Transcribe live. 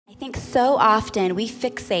think so often we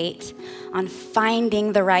fixate on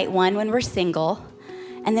finding the right one when we're single,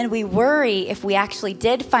 and then we worry if we actually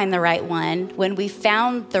did find the right one when we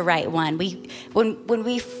found the right one. When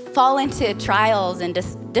we fall into trials and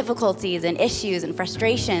difficulties and issues and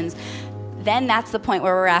frustrations, then that's the point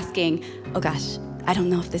where we're asking, oh gosh, I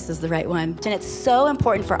don't know if this is the right one. And it's so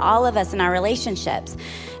important for all of us in our relationships.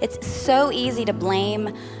 It's so easy to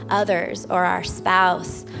blame others or our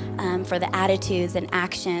spouse for the attitudes and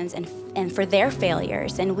actions and for their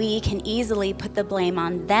failures. And we can easily put the blame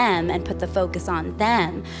on them and put the focus on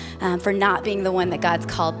them for not being the one that God's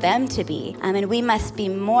called them to be. And we must be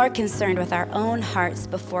more concerned with our own hearts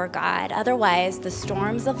before God. Otherwise, the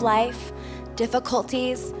storms of life,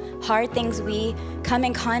 difficulties, hard things we come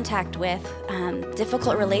in contact with,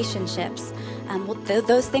 difficult relationships,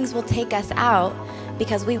 those things will take us out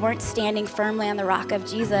because we weren't standing firmly on the rock of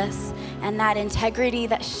Jesus, and that integrity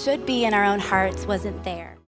that should be in our own hearts wasn't there.